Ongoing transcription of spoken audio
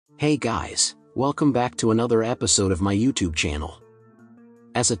Hey guys, welcome back to another episode of my YouTube channel.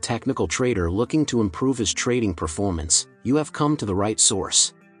 As a technical trader looking to improve his trading performance, you have come to the right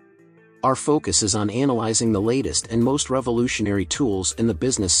source. Our focus is on analyzing the latest and most revolutionary tools in the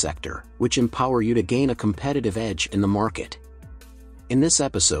business sector, which empower you to gain a competitive edge in the market. In this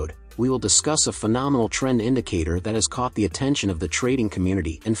episode, we will discuss a phenomenal trend indicator that has caught the attention of the trading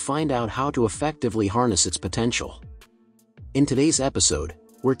community and find out how to effectively harness its potential. In today's episode,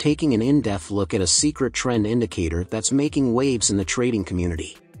 we're taking an in-depth look at a secret trend indicator that's making waves in the trading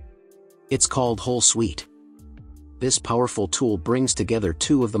community. It's called Whole Sweet. This powerful tool brings together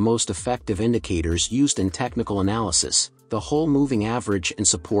two of the most effective indicators used in technical analysis, the whole moving average and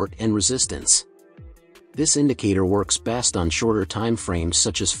support and resistance. This indicator works best on shorter time frames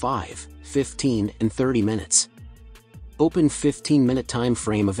such as 5, 15, and 30 minutes. Open 15-minute time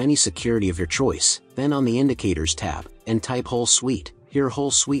frame of any security of your choice, then on the Indicators tab, and type Whole Sweet. Here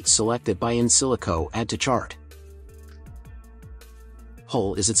Whole Sweet selected by In Silico add to chart.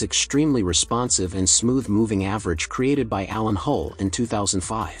 Whole is its extremely responsive and smooth moving average created by Alan Hull in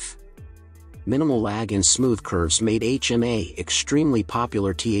 2005. Minimal lag and smooth curves made HMA extremely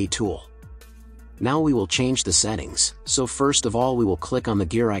popular TA tool. Now we will change the settings, so first of all we will click on the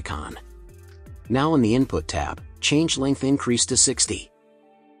gear icon. Now in the Input tab, change length increase to 60.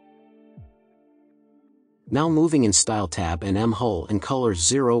 Now moving in Style tab and M-Hull and colors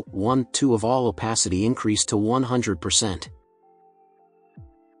 0, 1, 2 of all opacity increase to 100%.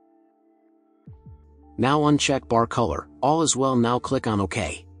 Now uncheck bar color, all is well. Now click on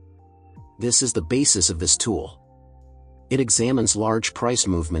OK. This is the basis of this tool. It examines large price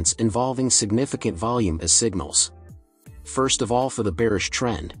movements involving significant volume as signals. First of all, for the bearish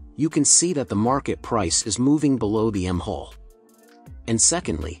trend, you can see that the market price is moving below the M-Hull. And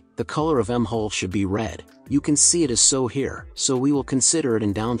secondly, the color of M-Hull should be red. You can see it is so here, so we will consider it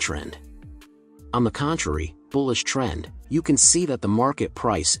in downtrend. On the contrary, bullish trend, you can see that the market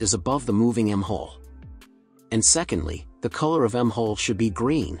price is above the moving M-Hull. And secondly, the color of M-Hull should be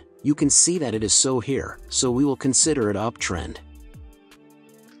green. You can see that it is so here, so we will consider it uptrend.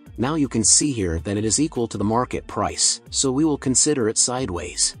 Now you can see here that it is equal to the market price, so we will consider it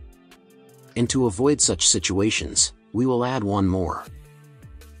sideways. And to avoid such situations, we will add one more.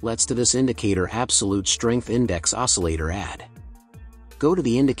 Let's do this indicator Absolute Strength Index Oscillator add. Go to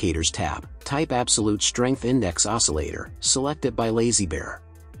the Indicators tab, type Absolute Strength Index Oscillator, select it by Lazy Bear.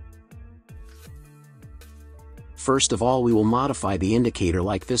 First of all, we will modify the indicator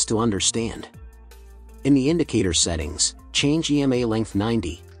like this to understand. In the indicator settings, change EMA length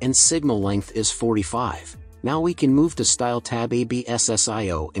 90, and signal length is 45. Now we can move to Style tab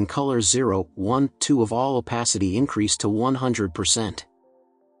ABSSIO and colors 0, 1, 2 of all opacity increase to 100%.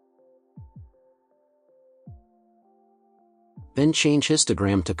 Then change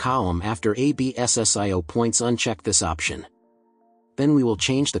histogram to column after ABSSIO points. Uncheck this option. Then we will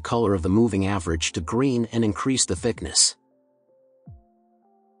change the color of the moving average to green and increase the thickness.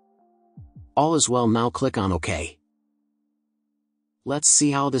 All is well. Now click on OK. Let's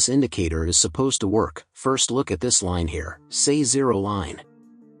see how this indicator is supposed to work. First look at this line here, say 0 line.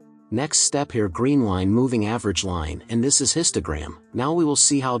 Next step here, green line moving average line, and this is histogram. Now we will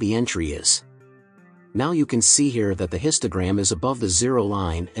see how the entry is. Now you can see here that the histogram is above the 0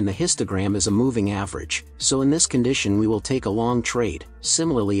 line and the histogram is a moving average, so in this condition we will take a long trade.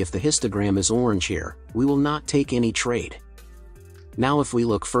 Similarly, if the histogram is orange here, we will not take any trade. Now if we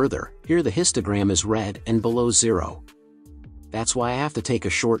look further, here the histogram is red and below 0. That's why I have to take a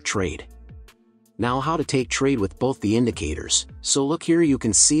short trade. Now how to take trade with both the indicators, so look here, you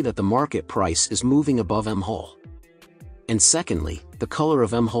can see that the market price is moving above M-Hull. And secondly, the color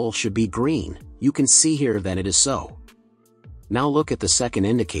of M-Hull should be green. You can see here that it is so. Now look at the second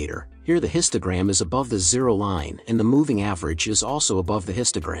indicator, here the histogram is above the 0 line and the moving average is also above the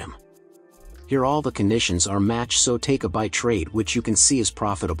histogram. Here all the conditions are matched, so take a buy trade, which you can see is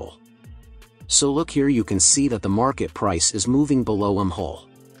profitable. So look here, you can see that the market price is moving below M-Hull.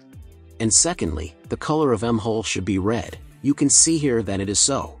 And secondly, the color of M-Hull should be red. You can see here that it is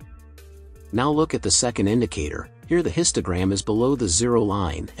so. Now look at the second indicator, here the histogram is below the 0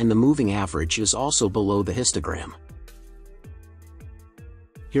 line and the moving average is also below the histogram.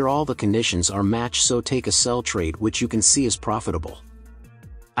 Here all the conditions are matched, so take a sell trade, which you can see is profitable.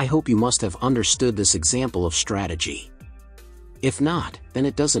 I hope you must have understood this example of strategy. If not, then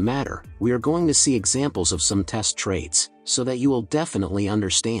it doesn't matter. We are going to see examples of some test trades, so that you will definitely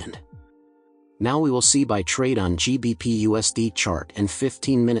understand. Now we will see buy trade on GBP USD chart and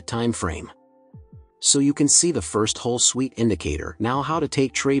 15-minute time frame. So you can see the first Whole Sweet indicator. Now how to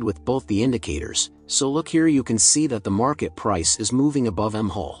take trade with both the indicators. So look here, you can see that the market price is moving above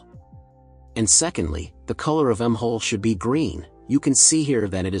M-Hull. And secondly, the color of M hole should be green. You can see here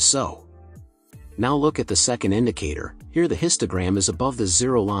that it is so. Now look at the second indicator. Here the histogram is above the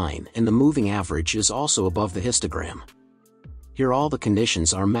zero line and the moving average is also above the histogram. Here all the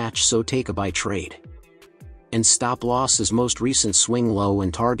conditions are matched, so take a buy trade. And stop loss is most recent swing low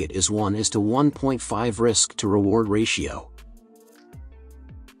and target is 1:1.5 risk to reward ratio.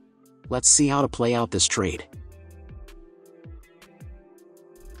 Let's see how to play out this trade.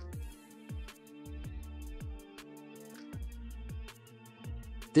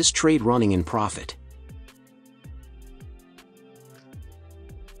 This trade running in profit.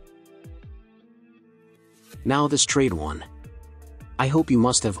 Now this trade won. I hope you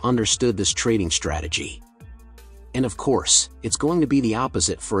must have understood this trading strategy. And of course, it's going to be the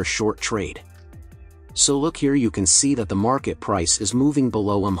opposite for a short trade. So look here, you can see that the market price is moving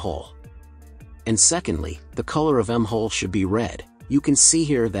below M hole. And secondly, the color of M hole should be red. You can see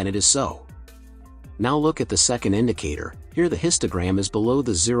here that it is so. Now look at the second indicator. Here the histogram is below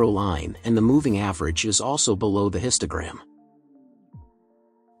the zero line and the moving average is also below the histogram.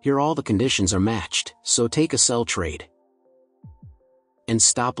 Here all the conditions are matched, so take a sell trade. And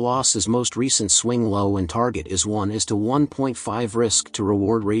stop loss is most recent swing low and target is 1:1.5 risk to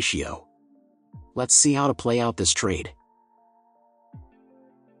reward ratio. Let's see how to play out this trade.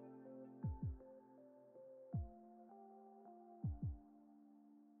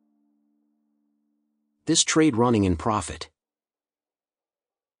 This trade running in profit.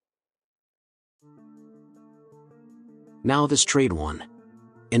 Now this trade won.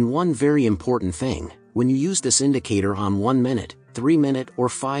 And one very important thing, when you use this indicator on 1 minute, 3 minute or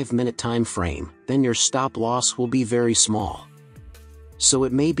 5 minute time frame, then your stop loss will be very small. So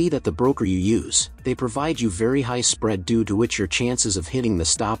it may be that the broker you use, they provide you very high spread, due to which your chances of hitting the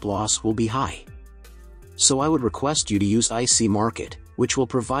stop loss will be high. So I would request you to use IC Market, which will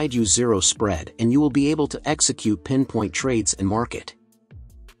provide you zero spread and you will be able to execute pinpoint trades in market.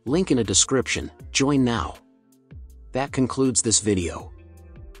 Link in a description, join now. That concludes this video.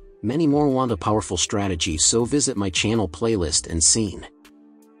 Many more want a powerful strategy, so visit my channel playlist and scene.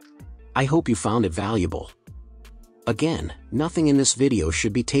 I hope you found it valuable. Again, nothing in this video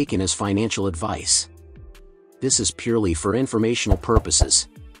should be taken as financial advice. This is purely for informational purposes.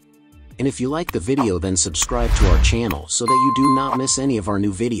 And if you like the video, then subscribe to our channel so that you do not miss any of our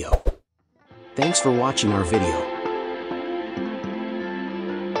new video. Thanks for watching our video.